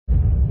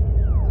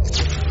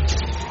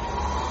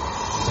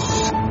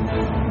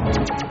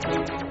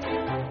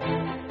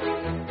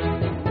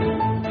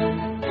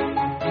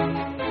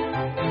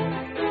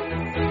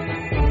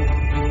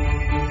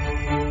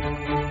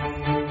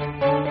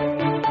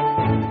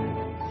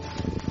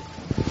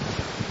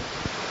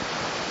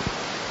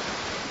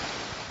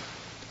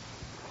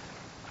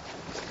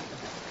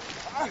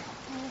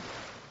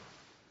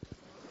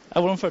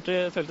hvordan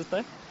føltes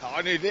det? Ja,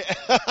 nydelig.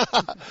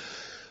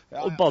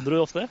 Ja. Og bader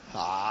du ofte?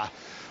 Ja,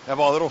 jeg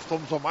bader ofte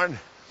om sommeren,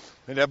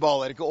 men jeg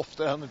bader ikke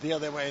ofte denne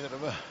tiden, det må jeg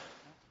innrømme.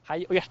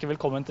 Hei og hjertelig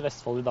velkommen til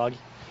Vestfold i dag.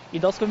 I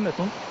dag skal vi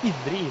møte noen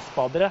ivrige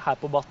isbadere her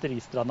på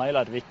Batteristranda i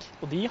Larvik,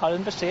 og de har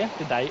en beskjed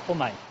til deg og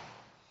meg.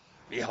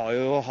 Vi har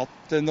jo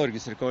hatt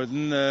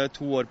norgesrekorden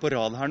 2 år på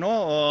rad her nå,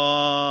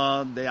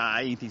 og det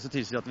er ingenting som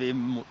tilsier at vi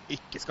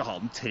ikke skal ha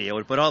den 3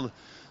 år på rad.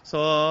 Så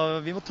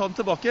vi må ta den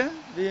tilbake.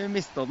 Vi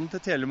mistet den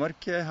til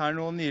Telemark her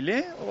nå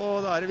nylig,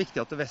 og da er det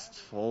viktig at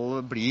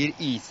Vestfold blir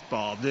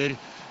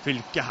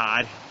isbaderfylke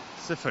her.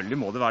 Selvfølgelig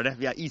må det være det.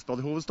 Vi er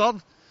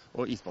isbaderhovedstad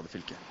og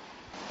isbaderfylke.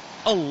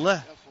 Alle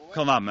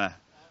kan være med.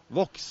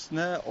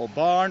 Voksne og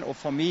barn og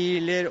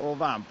familier og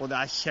være med på. Det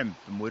er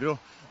kjempemoro.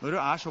 Når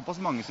det er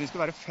såpass mange som vi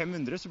skal være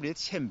 500, så blir det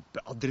et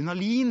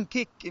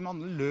kjempeadrenalinkick.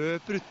 Man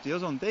løper uti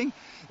og sånne ting.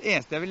 Det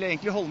eneste jeg vil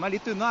egentlig holde meg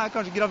litt unna er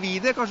kanskje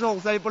gravide, kanskje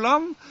holde seg litt på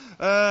land.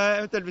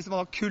 Eventuelt hvis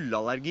man har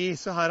kuldeallergi.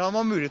 Så her har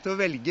man mulighet til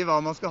å velge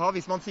hva man skal ha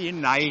hvis man sier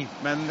nei.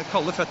 Men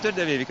kalde føtter,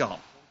 det vil vi ikke ha.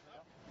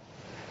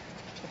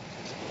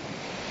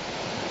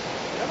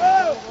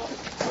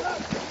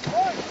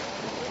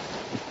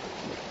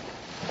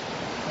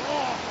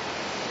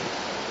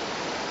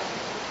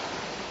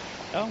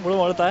 Ja, hvordan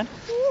var dette her?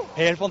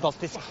 Helt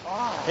fantastisk.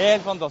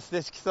 Helt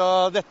fantastisk. Så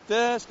dette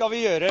skal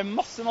vi gjøre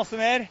masse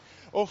mer,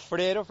 og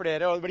flere, og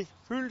det blir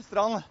full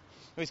strand,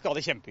 og vi skal ha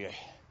det kjempegøy.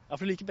 Ja,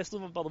 for du liker best å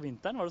bade om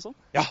vinteren, var det sånn?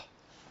 Ja,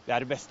 det er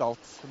det beste av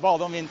alt.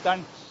 Bade om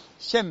vinteren,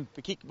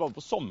 kjempekick. Bare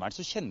på sommeren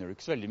så kjenner du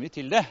ikke så veldig mye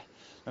til det.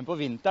 Men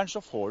på vinteren så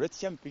får du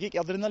et kjempekick.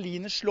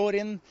 Adrenalinet slår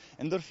inn,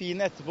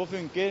 endorfinet etterpå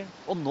funker.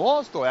 Og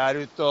nå står jeg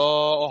her ute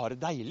og har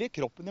det deilig.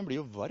 Kroppen den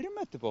blir jo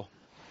varm etterpå.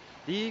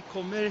 Vi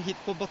kommer hit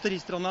på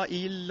Batteristranda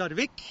i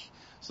Larvik,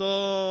 så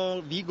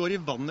vi går i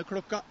vannet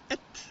klokka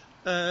 1.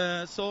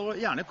 Så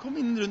gjerne kom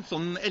inn rundt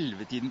sånn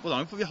 11-tiden på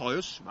dagen, for vi har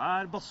jo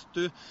svær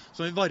badstue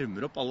som vi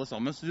varmer opp alle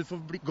sammen, så du får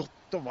bli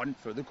godt og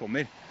varmt før du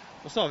kommer.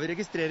 Og så har vi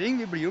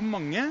registrering, vi blir jo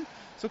mange,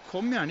 så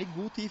kom gjerne i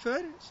god tid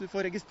før, så du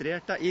får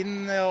registrert deg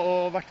inn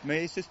og vært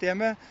med i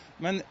systemet.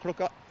 Men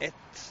klokka 1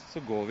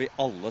 så går vi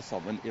alle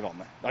sammen i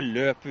vannet. Da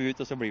løper vi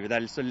ut, og så blir vi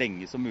der så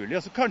lenge som mulig,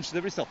 og så kanskje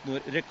det blir satt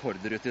noen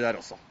rekorder uti der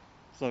også.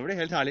 Så det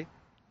blir helt herlig.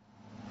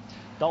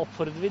 Da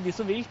oppfordrer vi de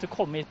som vil til å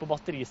komme hit på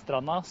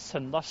Batteristranda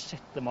søndag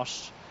 6. mars.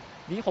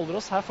 Vi holder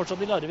oss her fortsatt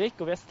i Larvik,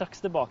 og vi er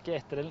straks tilbake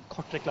etter en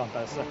kort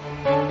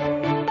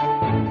reklamepause.